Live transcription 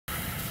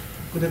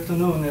Good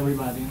afternoon,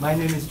 everybody. My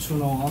name is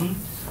Chun Won.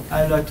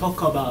 I'd like to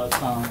talk about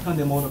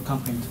Hyundai Motor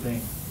Company today.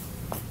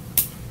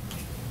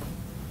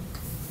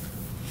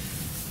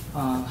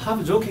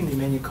 Half jokingly,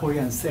 many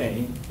Koreans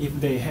say if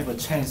they have a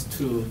chance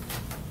to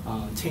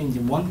change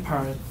one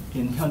part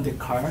in Hyundai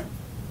car,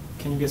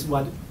 can you guess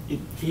what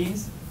it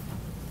is?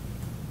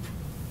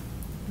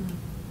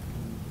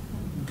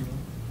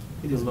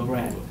 It is the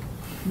brand.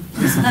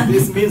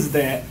 This means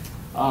that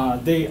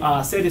they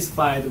are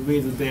satisfied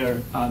with their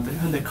the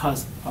Hyundai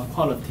car's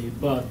quality,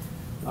 but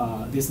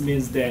this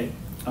means that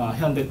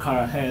Hyundai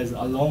car has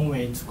a long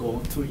way to go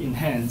to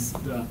enhance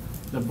the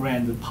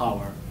brand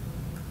power.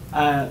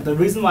 The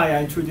reason why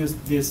I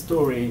introduced this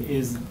story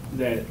is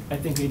that I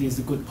think it is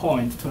a good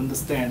point to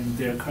understand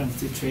their current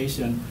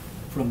situation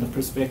from the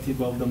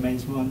perspective of the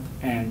management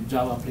and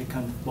job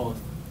applicant both.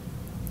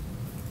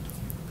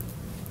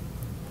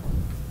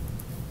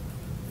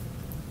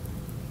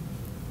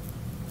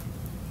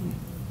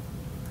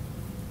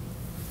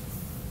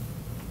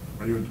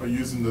 Are you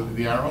using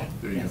the arrow?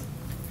 There you Yes.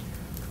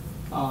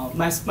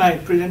 My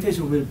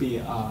presentation will be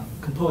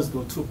composed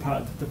of two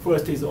parts. The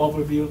first is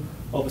overview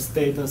of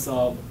status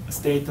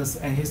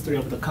and history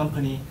of the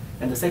company,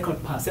 and the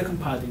second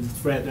part is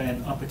threat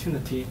and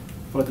opportunity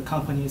for the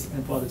companies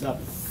and for the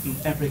job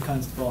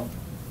applicants both.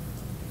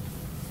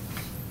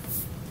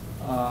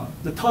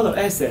 The total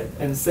asset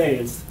and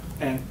sales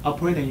and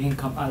operating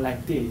income are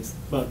like this,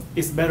 but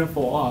it's better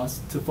for us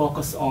to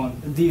focus on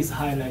these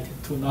highlighted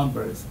two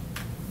numbers.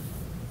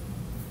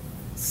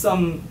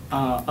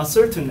 A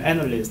certain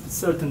analyst,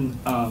 certain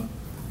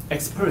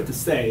experts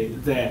say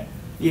that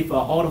if an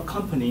auto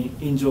company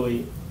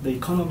enjoy the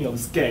economy of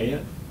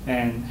scale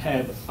and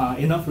have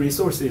enough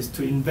resources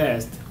to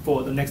invest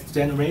for the next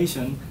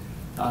generation,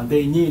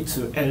 they need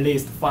to at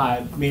least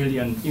 5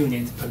 million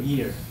units per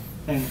year.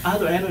 And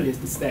other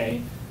analysts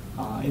say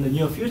in the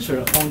near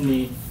future,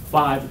 only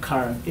 5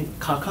 car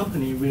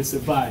company will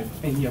survive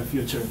in near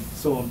future.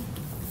 So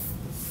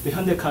the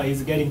Hyundai car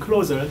is getting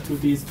closer to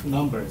these two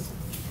numbers.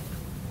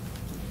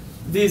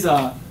 These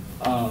are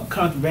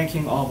current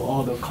ranking of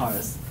all the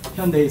cars.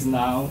 Hyundai is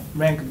now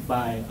ranked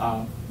by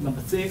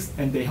number 6,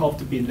 and they hope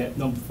to be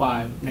number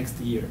 5 next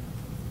year.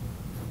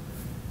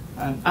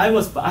 And I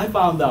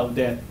found out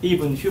that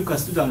even Hyuga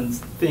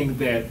students think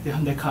that the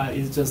Hyundai car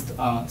is just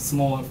a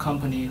small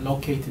company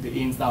located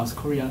in South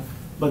Korea,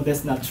 but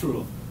that's not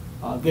true.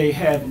 They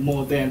have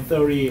more than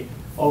 30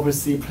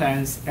 overseas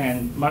plants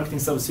and marketing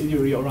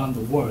subsidiaries around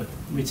the world,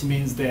 which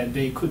means that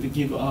they could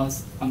give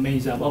us a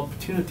major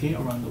opportunity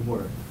around the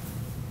world.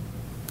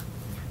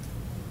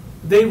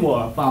 They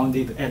were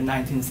founded in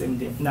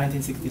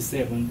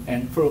 1967,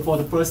 and for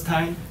the first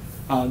time,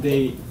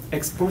 they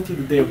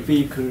exported their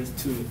vehicles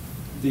to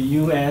the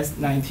US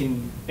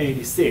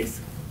 1986.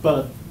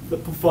 But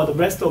for the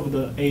rest of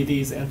the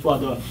 80s and for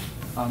the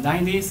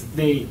 90s,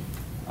 they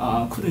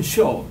couldn't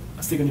show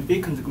a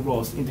significant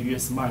growth in the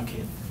US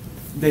market.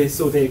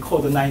 So they call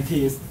the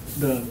 90s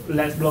the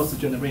lost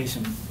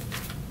generation.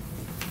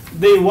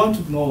 They want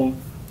to know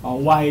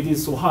why it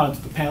is so hard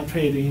to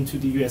penetrate into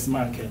the US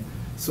market.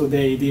 So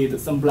they did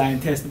some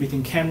blind test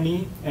between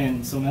Camry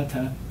and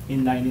Sonata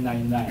in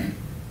 1999.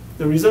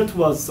 The result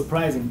was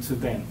surprising to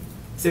them.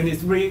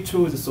 73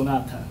 chose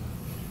Sonata.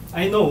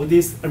 I know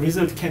this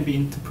result can be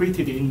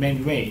interpreted in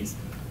many ways,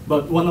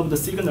 but one of the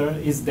signals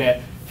is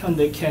that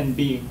Hyundai can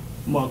be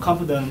more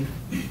confident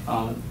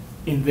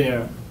in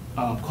their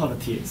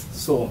qualities.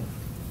 So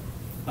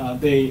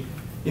they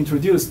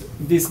introduced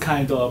this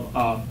kind of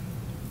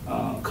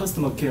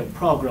customer care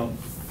program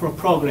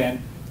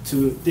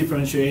to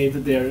differentiate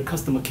their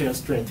customer care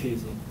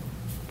strategy.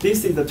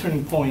 This is the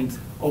turning point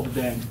of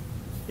them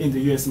in the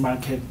US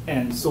market,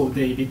 and so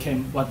they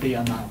became what they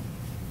are now.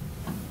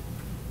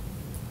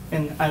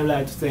 And I would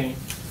like to say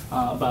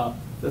about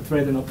the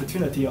threat and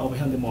opportunity of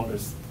Hyundai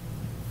Motors.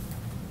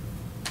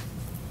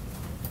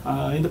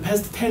 In the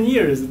past 10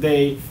 years,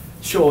 they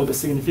showed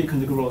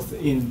significant growth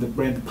in the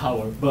brand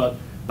power, but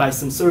by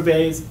some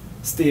surveys,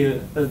 still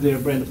their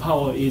brand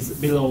power is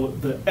below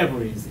the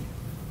average.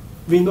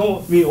 We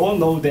all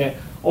know that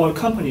all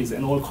companies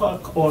and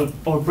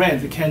all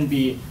brands can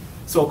be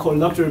so-called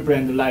luxury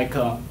brand like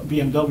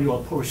BMW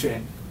or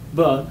Porsche.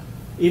 But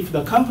if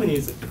the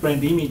company's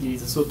brand image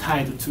is so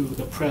tied to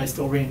the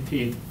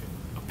price-oriented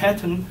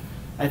pattern,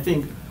 I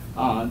think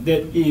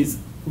that is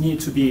need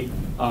to be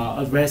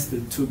addressed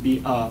to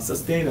be a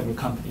sustainable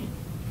company.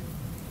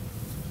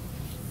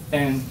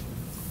 And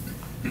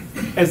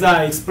as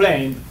I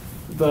explained,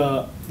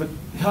 the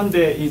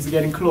Hyundai is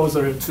getting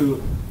closer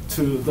to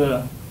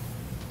the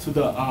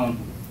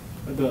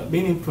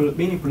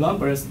meaningful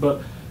numbers,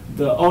 but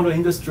the auto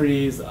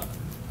industry's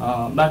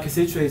market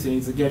situation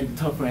is getting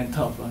tougher and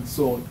tougher.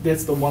 So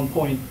that's the one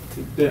point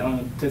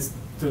that's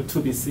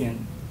to be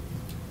seen.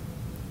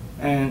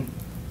 And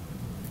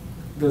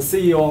the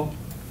CEO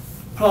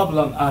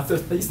problem,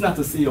 it's not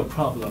the CEO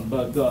problem,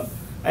 but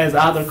as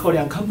other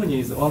Korean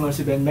companies,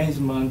 ownership and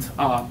management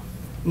are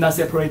not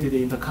separated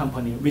in the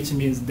company, which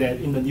means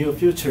that in the near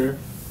future,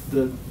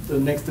 the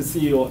next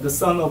CEO, the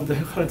son of the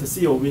current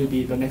CEO will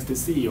be the next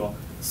CEO.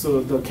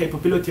 So the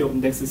capability of the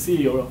next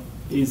CEO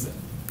is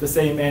the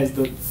same as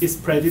its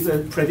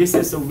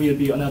predecessor will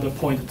be another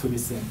point to be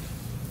seen.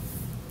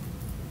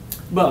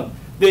 But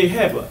they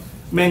have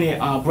many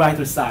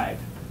brighter side.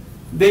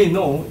 They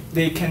know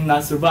they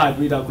cannot survive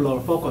without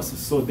global focus,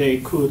 so they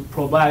could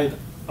provide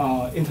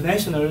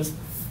internationals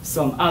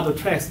some other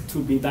tracks to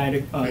be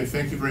direct. Okay,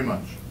 thank you very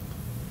much.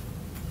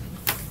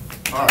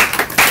 All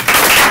right.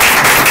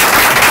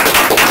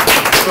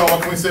 So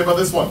what can we say about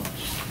this one?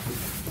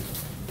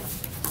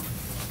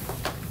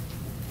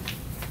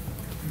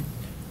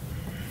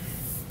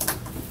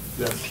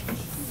 Yes.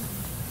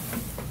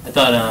 I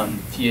thought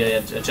you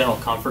had a general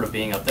comfort of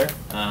being up there.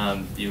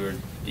 You were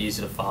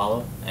easy to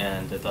follow,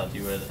 and I thought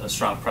you were a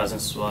strong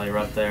presence while you were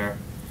up there.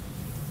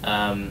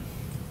 In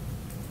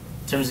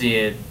terms of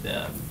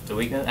the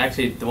weakness,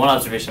 actually, the one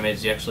observation I made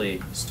is you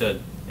actually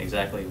stood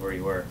exactly where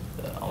you were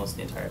almost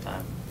the entire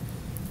time.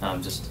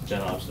 Just a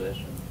general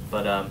observation.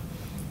 But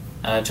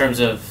in terms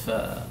of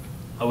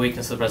a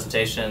weakness of the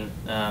presentation,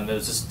 it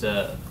was just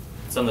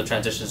some of the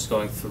transitions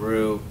going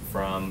through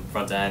from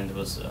front to end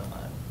was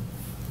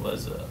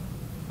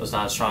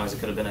not as strong as it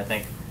could have been, I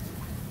think.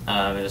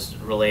 Just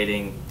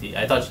relating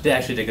I thought you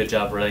actually did a good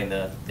job relating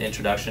the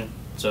introduction.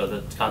 So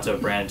the concept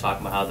of brand,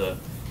 talking about how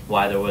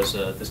why there was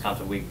this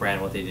concept of weak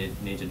brand, what they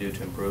need to do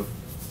to improve.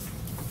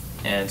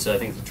 And so I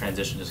think the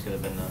transition just could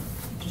have been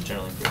just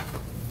generally improved.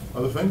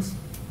 Other things?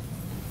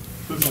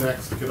 Who's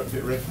next?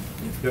 Get ready.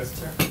 Yes,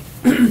 sir.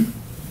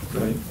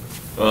 Right.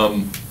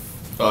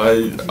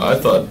 I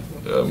thought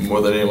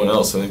more than anyone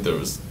else, I think there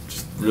was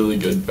just really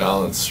good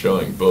balance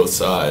showing both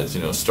sides.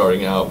 You know,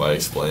 starting out by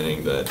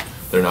explaining that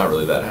they're not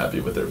really that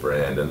happy with their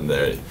brand, and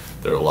there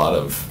are a lot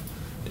of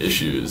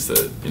issues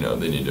that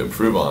they need to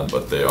improve on,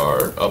 but they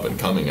are up and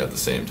coming at the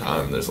same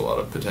time. There's a lot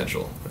of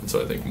potential, and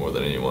so I think more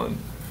than anyone,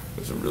 it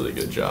was a really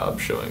good job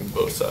showing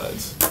both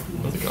sides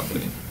of the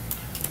company.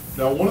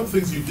 Now, one of the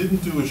things you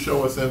didn't do is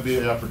show us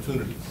MBA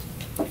opportunities.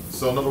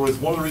 So in other words,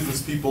 one of the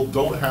reasons people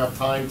don't have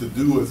time to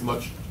do as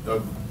much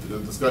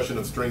discussion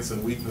of strengths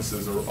and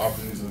weaknesses or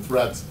opportunities and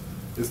threats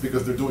is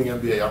because they're doing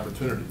MBA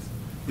opportunities.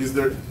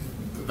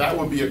 That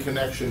would be a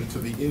connection to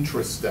the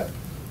interest step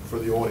for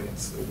the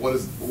audience. What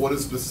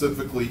is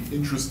specifically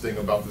interesting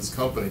about this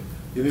company?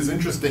 It is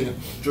interesting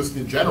just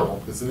in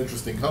general. It's an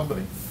interesting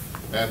company.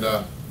 And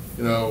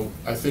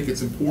I think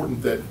it's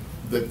important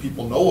that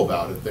people know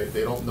about it.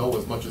 They don't know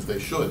as much as they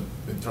should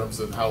in terms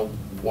of how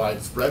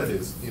widespread it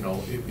is,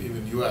 even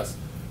in the U.S.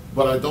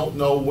 But I don't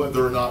know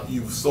whether or not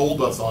you've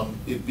sold us on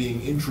it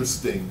being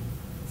interesting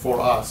for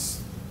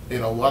us. A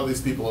lot of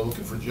these people are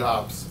looking for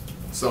jobs.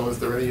 So is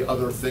there any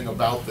other thing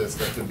about this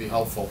that could be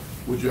helpful?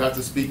 Would you have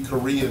to speak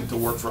Korean to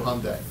work for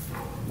Hyundai?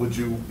 Would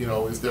you,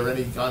 is there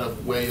any kind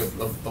of way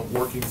of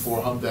working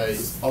for Hyundai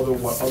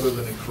other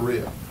than in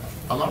Korea?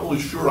 I'm not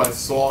really sure I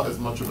saw as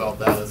much about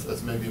that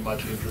as maybe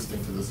might be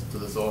interesting to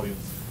this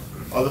audience.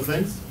 Other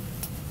things?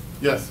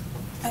 Yes?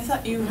 I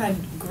thought you had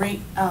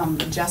great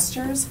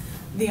gestures.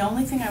 The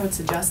only thing I would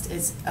suggest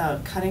is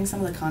cutting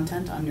some of the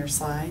content on your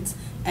slides.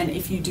 And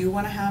if you do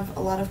want to have a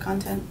lot of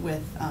content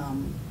with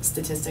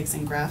statistics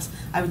and graphs,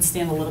 I would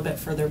stand a little bit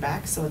further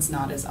back so it's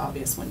not as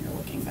obvious when you're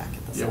looking back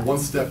at the slides. Yeah, one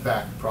step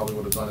back probably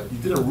would have done it. You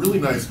did a really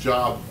nice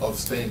job of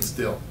staying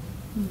still.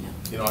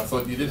 Yeah. I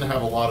thought you didn't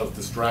have a lot of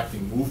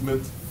distracting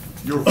movement.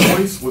 Your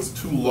voice was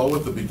too low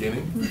at the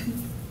beginning,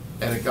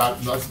 and it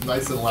got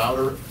nice and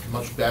louder,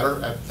 much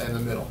better in the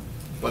middle.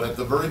 But at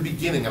the very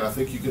beginning, and I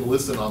think you can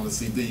listen on the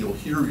CD, you'll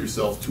hear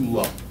yourself too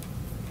low.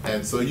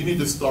 And so you need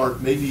to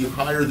start maybe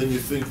higher than you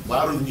think,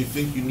 louder than you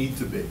think you need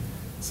to be,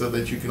 so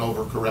that you can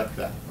overcorrect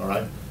that, all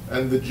right?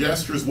 And the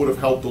gestures would have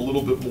helped a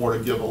little bit more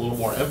to give a little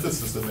more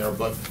emphasis in there,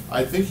 but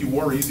I think you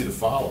were easy to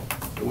follow.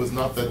 It was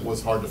not that it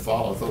was hard to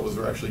follow. I thought it was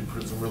actually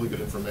some really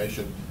good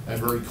information and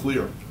very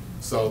clear.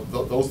 So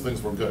those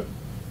things were good.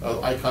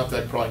 Eye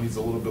contact probably needs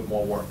a little bit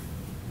more work.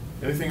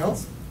 Anything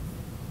else?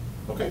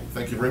 Okay,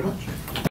 thank you very much.